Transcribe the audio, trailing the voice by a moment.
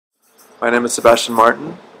My name is Sebastian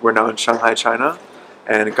Martin. We're now in Shanghai, China,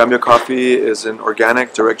 and Cambio Coffee is an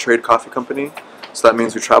organic direct trade coffee company. So that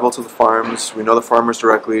means we travel to the farms, we know the farmers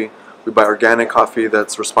directly, we buy organic coffee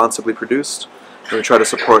that's responsibly produced, and we try to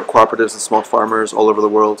support cooperatives and small farmers all over the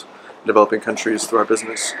world, in developing countries through our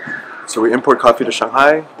business. So we import coffee to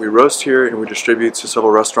Shanghai, we roast here, and we distribute to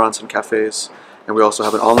several restaurants and cafes. And we also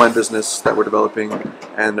have an online business that we're developing,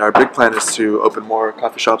 and our big plan is to open more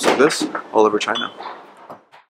coffee shops like this all over China.